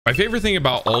My favorite thing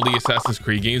about all the Assassin's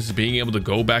Creed games is being able to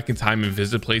go back in time and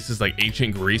visit places like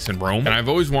ancient Greece and Rome. And I've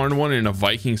always wanted one in a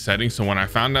Viking setting. So when I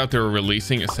found out they were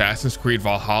releasing Assassin's Creed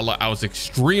Valhalla, I was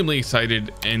extremely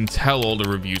excited until all the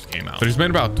reviews came out. But it's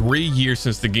been about 3 years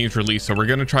since the game's release. So we're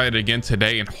going to try it again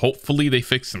today and hopefully they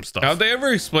fix some stuff. Now, have they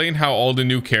ever explained how all the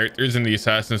new characters in the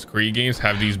Assassin's Creed games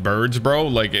have these birds, bro?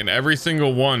 Like in every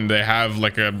single one, they have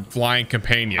like a flying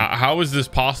companion. How is this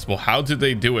possible? How did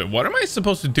they do it? What am I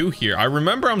supposed to do here? I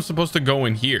remember I'm supposed to go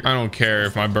in here. I don't care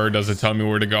if my bird doesn't tell me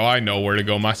where to go. I know where to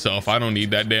go myself. I don't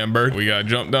need that damn bird. We gotta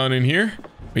jump down in here.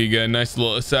 We got a nice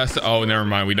little assassin. Oh, never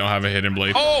mind. We don't have a hidden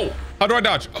blade. Oh, how do I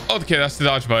dodge? Oh, okay, that's the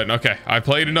dodge button. Okay, I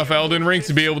played enough Elden Ring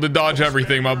to be able to dodge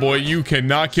everything, my boy. You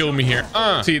cannot kill me here.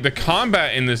 See, the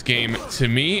combat in this game to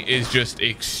me is just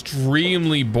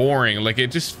extremely boring. Like it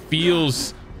just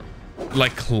feels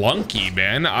like clunky,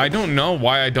 man. I don't know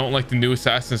why I don't like the new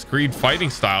Assassin's Creed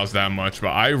fighting styles that much, but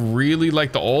I really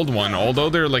like the old one. Although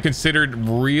they're like considered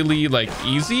really like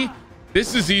easy,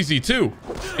 this is easy too.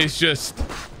 It's just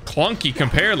clunky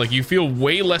compared. Like you feel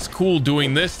way less cool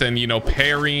doing this than, you know,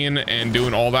 parrying and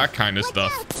doing all that kind of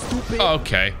stuff.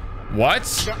 Okay,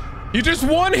 what? You just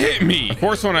one hit me. Of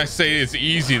course, when I say it's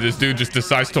easy, this dude just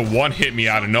decides to one hit me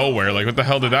out of nowhere. Like what the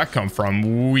hell did that come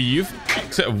from? Weave.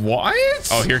 What?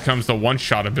 Oh, here comes the one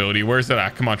shot ability. Where's that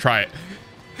at? Come on, try it.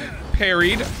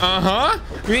 Parried.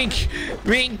 Wink,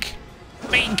 wink,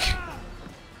 wink.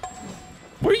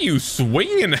 What are you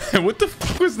swinging at? What the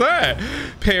fuck was that?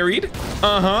 Parried.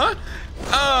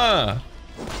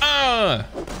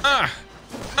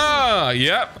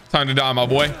 Yep. Time to die, my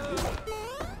boy.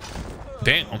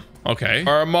 Damn. Okay.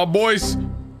 All right, my boys.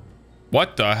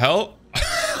 What the hell?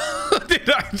 Did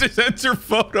I just enter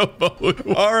photo mode?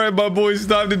 All right, my boys,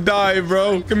 time to die,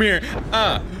 bro. Come here.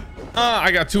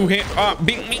 I got two hands.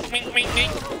 Bing, bing, bing, bing, bing.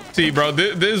 See, bro,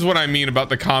 this is what I mean about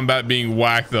the combat being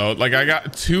whack, though. Like, I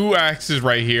got two axes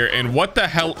right here, and what the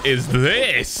hell is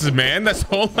this, man? That's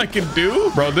all I can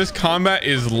do? Bro, this combat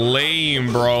is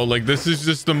lame, bro. Like, this is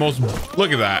just the most...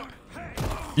 Look at that.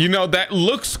 You know, that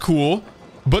looks cool,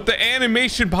 but the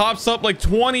animation pops up like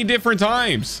 20 different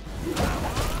times.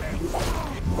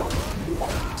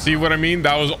 See what I mean?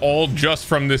 That was all just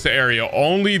from this area.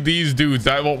 Only these dudes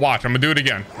that will watch. I'm gonna do it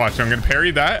again. Watch, I'm gonna parry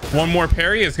that. One more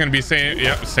parry. It's gonna be same.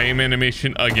 Yep, same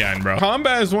animation again, bro.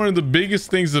 Combat is one of the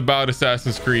biggest things about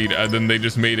Assassin's Creed. And then they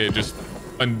just made it just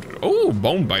oh,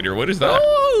 bone biter. What is that?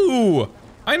 Oh,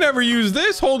 I never used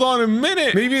this. Hold on a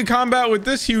minute. Maybe a combat with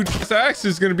this huge axe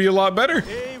is gonna be a lot better.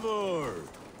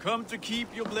 Come to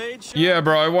keep your blade sharp? Yeah,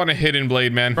 bro, I want a hidden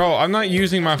blade, man. Bro, I'm not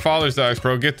using my father's axe,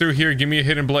 bro. Get through here. Give me a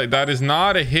hidden blade. That is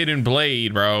not a hidden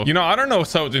blade, bro. You know, I don't know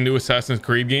what's up with the new Assassin's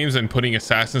Creed games and putting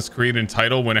Assassin's Creed in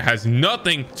title when it has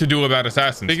nothing to do about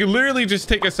Assassins. They could literally just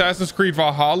take Assassin's Creed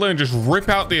Valhalla and just rip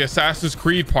out the Assassin's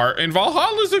Creed part, and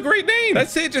Valhalla's a great name.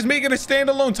 That's it. Just make it a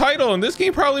standalone title, and this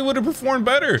game probably would have performed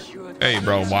better. Hey,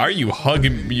 bro, why are you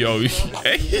hugging me? Yo,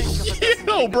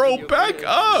 yo, bro, back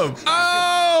up.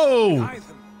 Oh!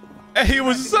 Hey,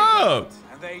 what's up?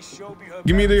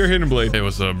 Give me your hidden blade. Hey,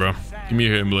 what's up, bro? Give me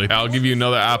your hidden blade. I'll give you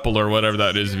another apple or whatever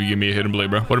that is if you give me a hidden blade,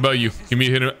 bro. What about you? Give me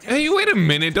a hidden... Hey, wait a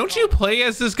minute. Don't you play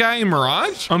as this guy in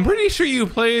Mirage? I'm pretty sure you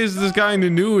play as this guy in the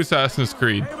new Assassin's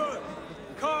Creed.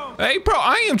 Hey, bro,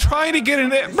 I am trying to get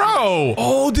in it, bro.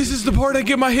 Oh, this is the part I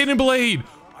get my hidden blade.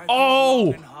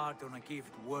 Oh.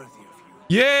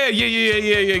 Yeah.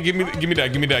 Give me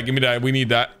that. We need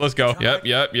that. Let's go. Yep.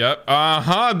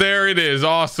 There it is.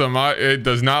 Awesome. It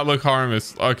does not look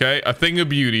harmless. Okay, a thing of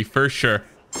beauty for sure.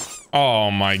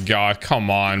 Oh my god, come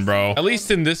on, bro. At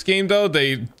least in this game, though,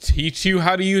 they teach you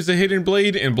how to use a hidden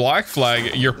blade. In Black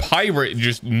Flag, your pirate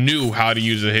just knew how to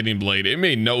use a hidden blade. It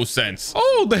made no sense.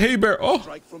 Oh, the hay bear. Oh,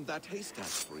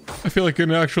 I feel like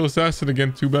an actual assassin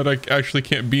again. Too bad I actually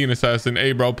can't be an assassin.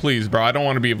 Hey, bro, please, bro. I don't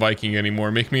want to be a Viking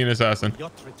anymore. Make me an assassin.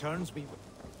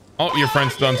 Oh, your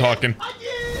friend's done talking.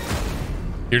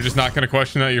 You're just not going to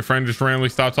question that your friend just randomly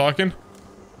stopped talking?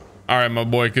 All right, my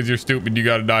boy, because you're stupid. You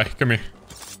got to die. Come here.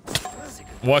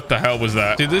 What the hell was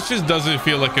that? Dude, this just doesn't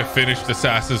feel like a finished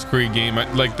Assassin's Creed game.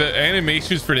 Like, the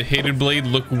animations for the hidden blade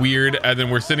look weird, and then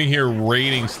we're sitting here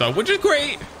raiding stuff, which is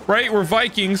great, right? We're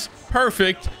Vikings.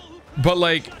 Perfect. But,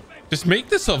 like, just make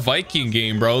this a Viking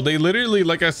game, bro. They literally,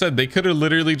 like I said, they could have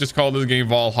literally just called this game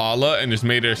Valhalla and just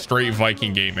made it a straight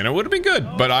Viking game, and it would have been good.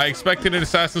 But I expected an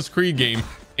Assassin's Creed game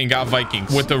and got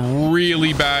Vikings with a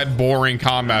really bad, boring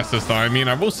combat system. I mean,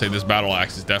 I will say this battle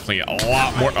axe is definitely a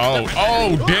lot more.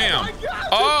 Oh, damn.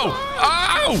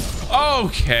 Oh,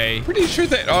 okay. Pretty sure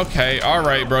that, okay. All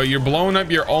right, bro. You're blowing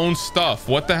up your own stuff.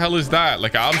 What the hell is that?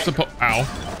 Like, I'm supposed, ow.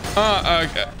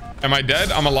 Am I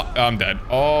dead? I'm alive. I'm dead.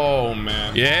 Oh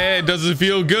man. Yeah, it doesn't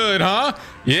feel good, huh?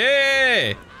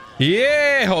 Yeah.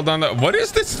 Yeah. Hold on. What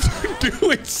is this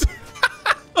doing?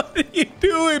 What are you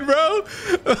doing, bro?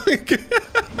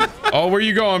 Oh, where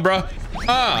you going, bro?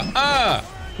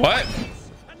 What?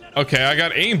 Okay, I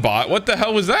got aimbot. What the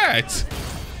hell was that?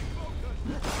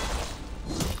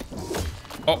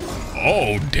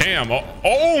 Oh damn.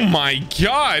 Oh my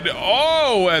god.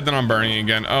 Oh, and then I'm burning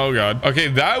again. Oh god. Okay,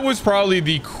 that was probably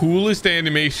the coolest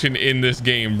animation in this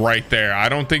game right there. I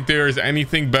don't think there is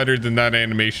anything better than that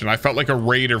animation. I felt like a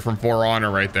raider from For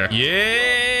Honor right there.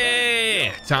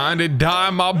 Yeah, time to die,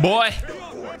 my boy.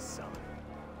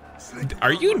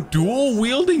 Are you dual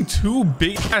wielding two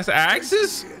big ass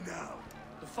axes?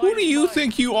 Who do you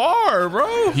think you are,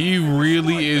 bro? He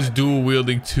really is dual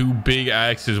wielding two big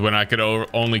axes when I could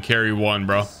only carry one,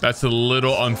 bro. That's a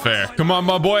little unfair. Come on,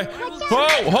 my boy.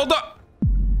 Whoa, hold up.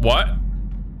 What?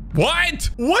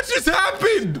 What just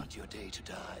happened?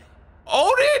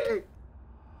 Odin?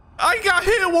 I got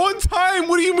hit one time.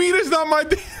 What do you mean it's not my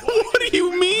day? What do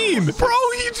you mean? Bro,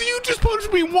 you just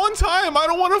punched me one time. I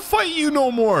don't want to fight you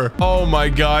no more. Oh my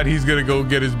god, he's gonna go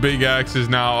get his big axes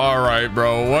now. All right,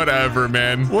 bro, whatever,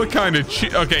 man. What kind of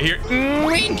okay, here.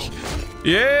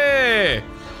 Yeah.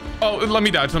 Oh, let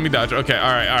me dodge. Okay,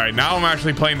 all right. Now I'm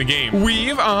actually playing the game.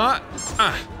 Weave. God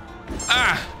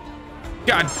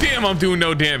damn, I'm doing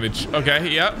no damage. Okay,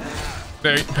 yep.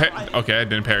 There, okay, I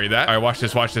didn't parry that. All right, watch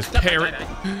this. Parry.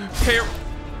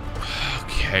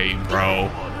 Okay, bro.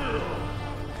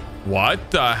 What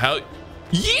the hell?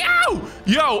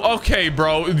 Yo, okay,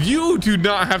 bro. You do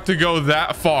not have to go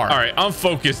that far. All right, I'm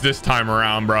focused this time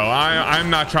around, bro. I'm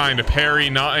not trying to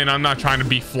parry nothing. I'm not trying to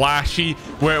be flashy.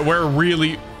 We're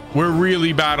really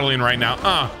battling right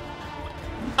now.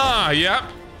 Yep.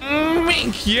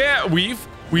 Yeah, weave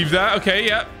that. Okay,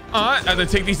 yep. And then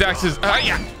take these axes.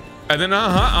 Yeah. And then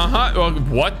well,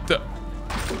 what the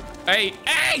hey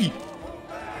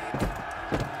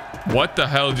what the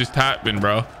hell just happened,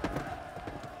 bro?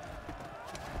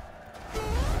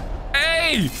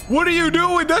 Hey, what are you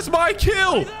doing? That's my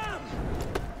kill.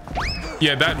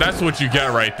 Yeah, that's what you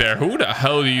get right there. Who the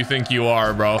hell do you think you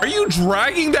are, bro? Are you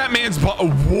dragging that man's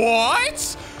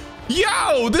what?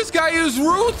 Yo, this guy is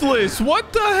ruthless.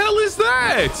 What the hell is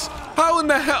that? How in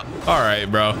the hell? All right,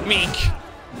 bro.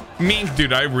 Mink,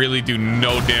 dude, I really do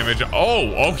no damage.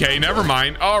 Oh, okay, never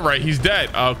mind. All right, he's dead.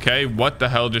 Okay, what the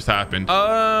hell just happened?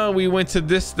 We went to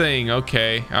this thing.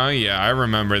 Okay. Oh yeah, I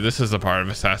remember. This is a part of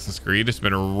Assassin's Creed. It's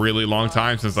been a really long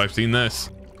time since I've seen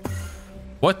this.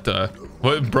 What the?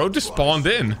 What, bro just spawned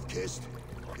in.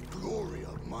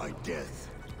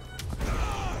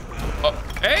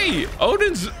 Hey,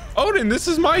 Odin, this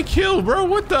is my kill, bro.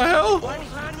 What the hell?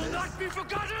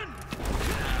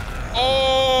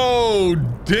 Oh,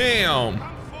 damn.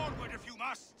 Come forward if you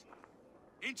must.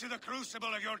 Into the crucible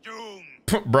of your doom.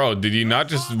 Bro, did you not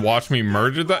just watch me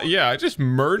murder that? Yeah, I just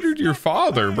murdered your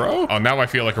father, bro. Oh, now I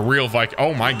feel like a real Viking.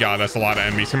 Oh my god, that's a lot of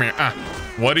enemies. Come here.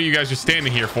 What are you guys just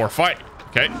standing here for? Fight.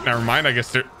 Okay, never mind. I guess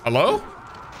they're... Hello?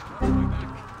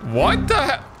 What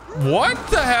the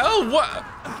hell? What?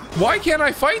 Why can't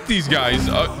I fight these guys?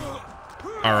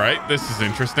 All right, this is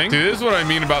interesting. See, this is what I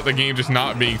mean about the game just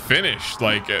not being finished.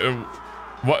 Like,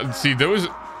 what? See,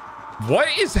 what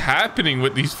is happening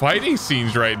with these fighting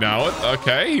scenes right now?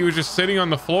 Okay, he was just sitting on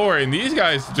the floor, and these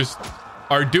guys just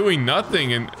are doing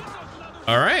nothing. And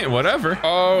all right, whatever.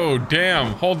 Oh,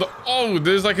 damn. Hold on. Oh,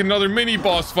 there's like another mini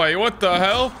boss fight. What the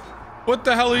hell? What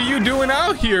the hell are you doing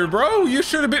out here, bro? You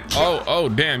should have been... Oh,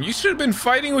 damn. You should have been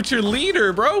fighting with your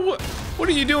leader, bro. What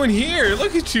are you doing here?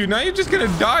 Look at you. Now you're just going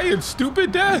to die a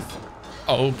stupid death.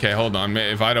 Oh, okay. Hold on,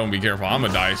 man. If I don't be careful, I'm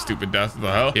going to die a stupid death. What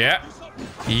the hell? Yeah.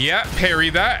 Yeah. Parry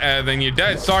that. And then you're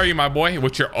dead. Sorry, my boy.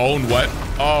 With your own what?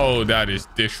 Oh, that is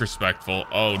disrespectful.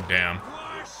 Oh, damn.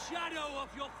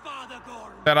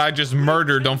 That I just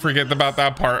murdered. Don't forget about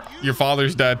that part. Your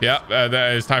father's dead. Yeah.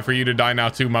 That is time for you to die now,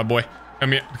 too, my boy. I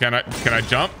mean, can I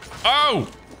jump? Oh,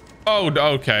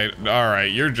 okay. All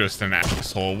right. You're just an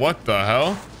asshole. What the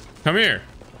hell? Come here.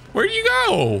 Where'd you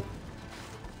go?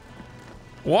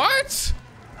 What?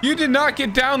 You did not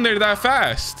get down there that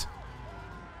fast.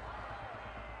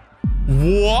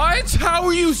 What? How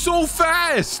are you so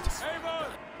fast?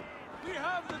 We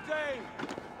have the day.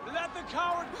 Let the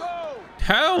coward go.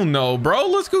 Hell no, bro.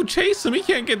 Let's go chase him. He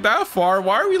can't get that far.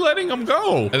 Why are we letting him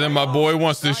go? And then my boy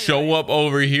wants to show up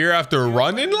over here after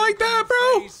running like that,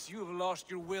 bro.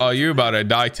 Oh, you're about to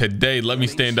die today. Let me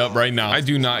stand up right now. I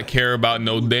do not care about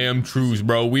no damn truths,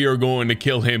 bro. We are going to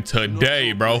kill him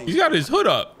today, bro. He's got his hood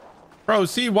up. Bro,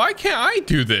 see, why can't I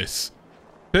do this?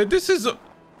 This is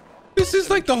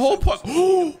like the whole point.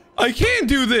 I can't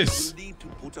do this. You need to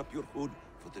put up your hood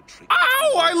for the trick.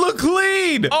 Ow, I look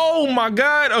clean. Oh my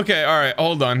God. Okay, all right,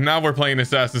 hold on. Now we're playing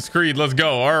Assassin's Creed. Let's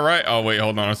go. All right. Oh wait,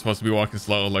 hold on. I'm supposed to be walking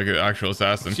slow like an actual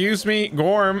assassin. Excuse me,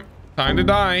 Gorm. Time to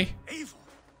die. Evil,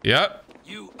 Yep.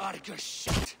 you are just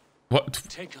shit. What?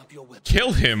 Take up your weapon.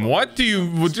 Kill him. What do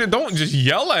you? Don't just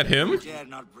yell at him. You dare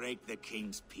not break the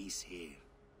king's peace here.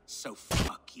 So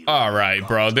fuck you. All right,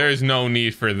 bro. There's no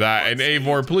need for that. And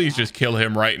Eivor, please just kill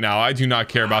him right now. I do not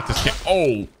care about this kid.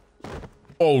 Oh.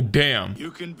 Oh, damn.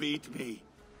 You can beat me,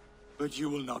 but you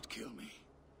will not kill me.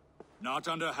 Not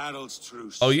under Harold's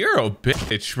truce. Oh, you're a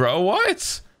bitch, bro.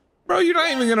 What? Bro, you're not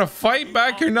even gonna fight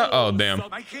back. You're not. Oh, damn.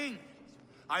 My king,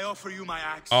 I offer you my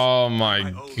axe. Oh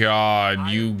my God,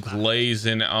 you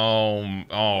glazing.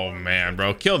 Oh man,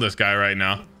 bro. Kill this guy right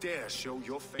now. Dare show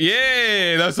your face.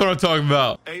 Yeah, that's what I'm talking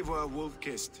about. Eivor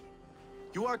Wolf-Kissed,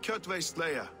 you are Kjotve's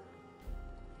slayer.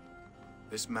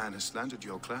 This man has slandered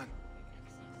your clan.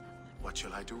 What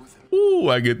shall I do with him? Ooh,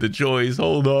 I get the choice.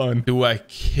 Hold on. Do I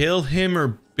kill him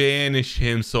or banish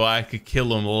him so I could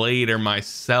kill him later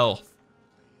myself?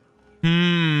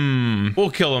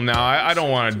 We'll kill him now. I don't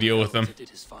want to deal with him.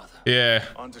 Yeah.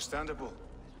 Understandable.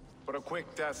 But a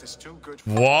quick death is too good for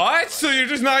What? So you're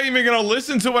just not even gonna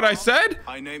listen to what I said?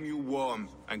 I name you Worm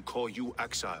and call you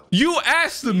exile. You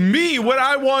asked me what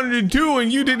I wanted to do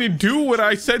and you didn't do what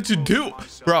I said to do.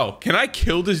 Bro, can I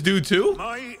kill this dude too?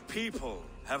 My people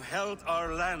have held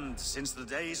our land since the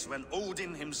days when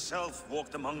Odin himself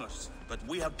walked among us. But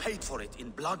we have paid for it in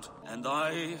blood. And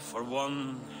I, for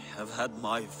one, have had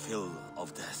my fill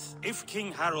of death. If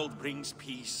King Harold brings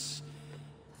peace,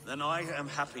 then I am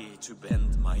happy to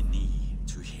bend my knee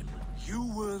to him. You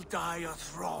will die a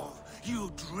thrall.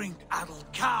 You drink addled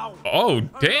cow. Oh,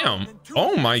 damn.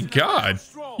 Oh my God.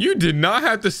 You did not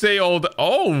have to say all the...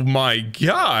 Oh my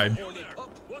God.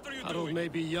 Harold may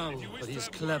be young, but he's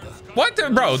clever. What the...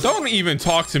 Bro, don't even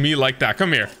talk to me like that.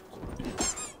 Come here.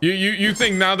 You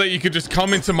think now that you could just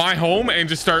come into my home and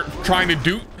just start trying to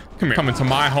do... Come here. Come into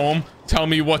my home. Tell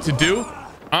me what to do.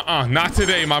 Not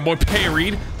today, my boy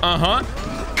Parried.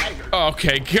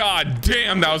 Okay, God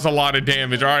damn, that was a lot of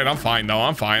damage. All right, I'm fine though.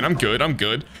 I'm fine. I'm good. I'm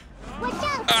good.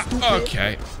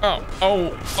 Okay.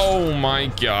 Oh my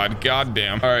God. God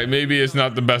damn. All right, maybe it's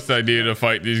not the best idea to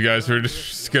fight these guys. We're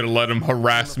just gonna let them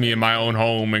harass me in my own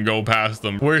home and go past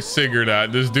them. Where's Sigurd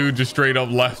at? This dude just straight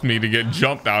up left me to get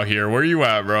jumped out here. Where you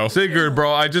at, bro? Sigurd,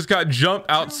 bro, I just got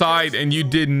jumped outside and you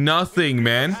did nothing,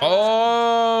 man.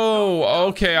 Oh,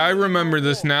 okay. I remember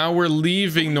this now. We're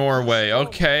leaving Norway.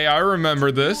 Okay, I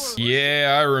remember this.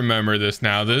 Yeah, I remember this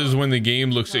now. This is when the game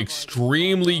looks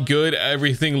extremely good.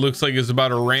 Everything looks like it's about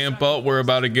to ramp up. We're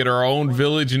about to get our own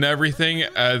village and everything,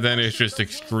 and then it's just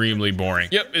extremely boring.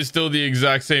 Yep, it's still the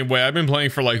exact same way. I've been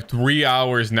playing for like 3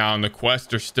 hours now, and the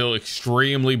quests are still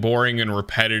extremely boring and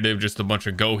repetitive. Just a bunch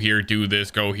of go here, do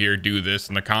this, go here, do this,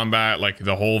 and the combat, like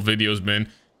the whole video's been,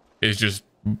 is just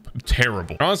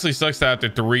terrible. It honestly sucks that after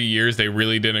 3 years they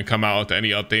really didn't come out with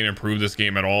any update and improve this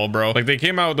game at all, bro. Like, they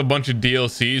came out with a bunch of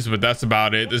DLCs, but that's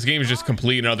about it. This game is just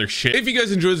complete and other shit. If you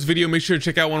guys enjoyed this video, make sure to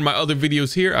check out one of my other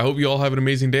videos here. I hope you all have an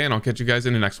amazing day, and I'll catch you guys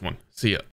in the next one. See ya.